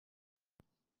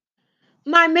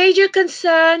My major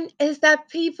concern is that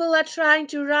people are trying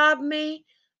to rob me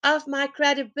of my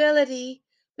credibility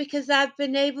because I've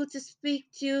been able to speak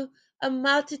to a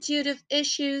multitude of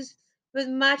issues with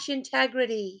much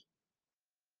integrity.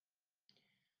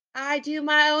 I do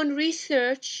my own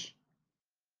research,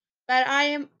 but I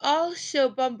am also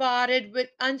bombarded with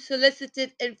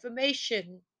unsolicited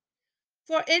information.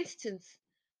 For instance,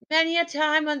 many a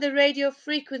time on the radio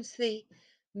frequency,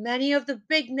 many of the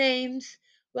big names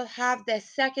will have their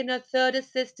second or third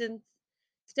assistants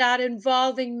start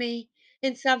involving me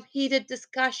in some heated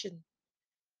discussion.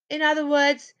 In other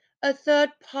words, a third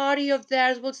party of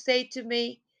theirs will say to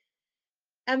me,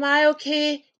 am I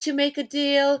okay to make a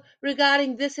deal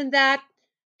regarding this and that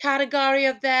category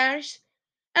of theirs?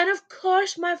 And of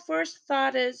course, my first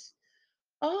thought is,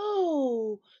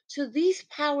 oh, so these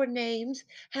power names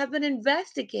have been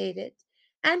investigated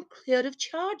and cleared of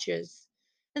charges.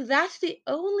 And that's the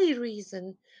only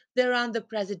reason they're on the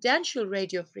presidential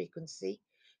radio frequency,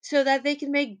 so that they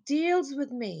can make deals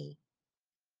with me,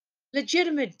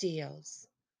 legitimate deals.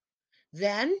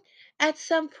 Then, at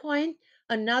some point,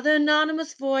 another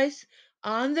anonymous voice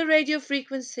on the radio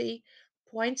frequency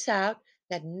points out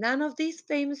that none of these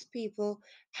famous people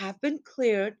have been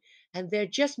cleared and they're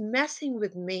just messing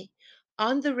with me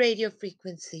on the radio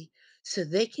frequency so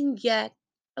they can get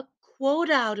a quote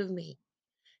out of me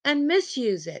and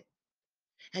misuse it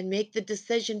and make the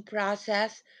decision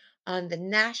process on the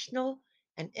national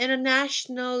and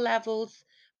international levels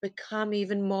become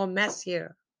even more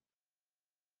messier.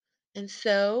 And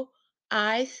so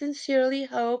I sincerely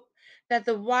hope that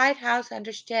the White House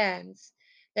understands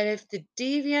that if the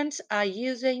deviants are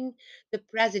using the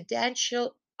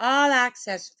presidential all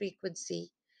access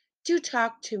frequency to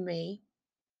talk to me,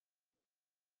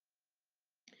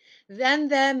 then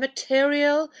their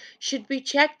material should be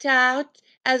checked out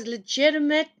as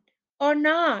legitimate or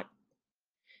not,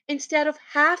 instead of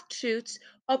half truths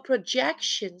or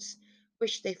projections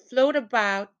which they float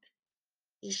about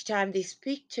each time they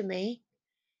speak to me,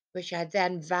 which I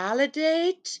then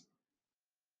validate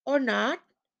or not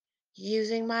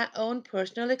using my own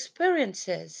personal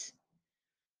experiences.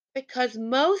 Because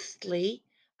mostly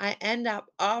I end up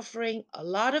offering a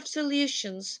lot of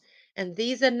solutions, and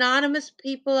these anonymous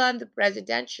people on the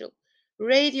presidential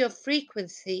radio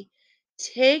frequency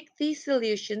take these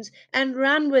solutions and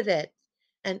run with it,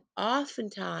 and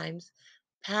oftentimes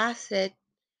pass it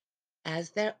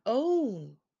as their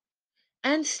own.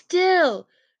 And still,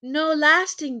 no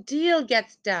lasting deal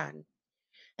gets done.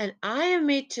 And I am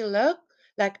made to look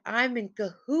like I'm in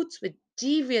cahoots with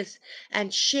devious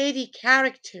and shady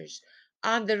characters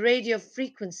on the radio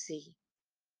frequency.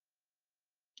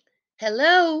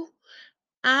 Hello,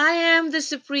 I am the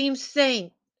supreme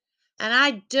saint, and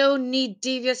I don't need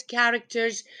devious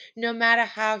characters, no matter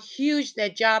how huge their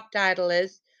job title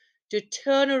is, to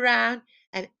turn around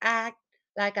and act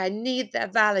like I need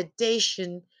that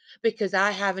validation because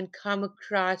I haven't come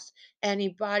across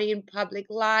anybody in public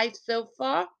life so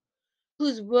far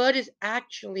whose word is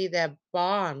actually their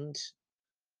bond.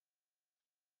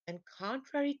 And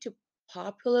contrary to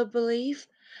popular belief,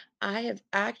 I have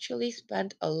actually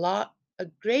spent a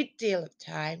great deal of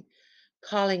time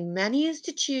calling many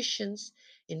institutions,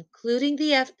 including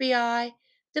the FBI,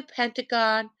 the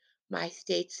Pentagon, my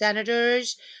state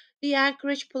senators, the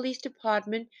Anchorage Police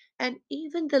Department, and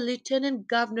even the Lieutenant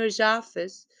Governor's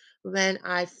office when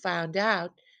I found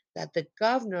out that the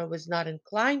governor was not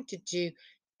inclined to do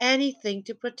anything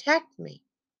to protect me.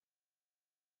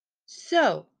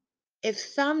 So, if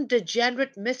some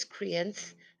degenerate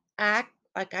miscreants act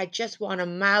like I just want to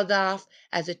mouth off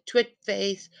as a twit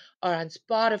face or on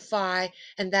Spotify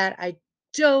and that I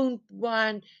don't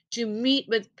want to meet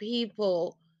with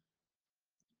people,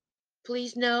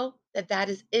 please know that that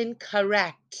is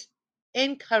incorrect.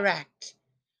 Incorrect.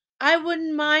 I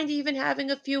wouldn't mind even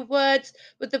having a few words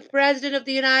with the President of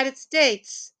the United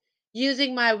States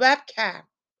using my webcam,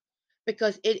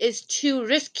 because it is too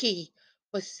risky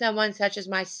for someone such as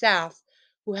myself,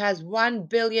 who has $1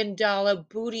 billion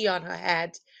booty on her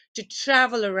head, to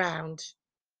travel around,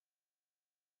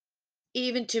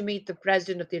 even to meet the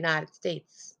President of the United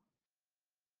States.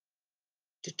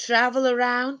 To travel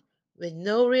around with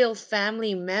no real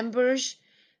family members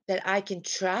that I can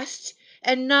trust,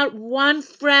 and not one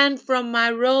friend from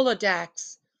my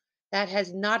Rolodex that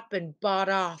has not been bought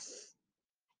off.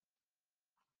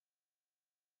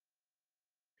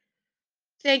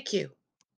 Thank you.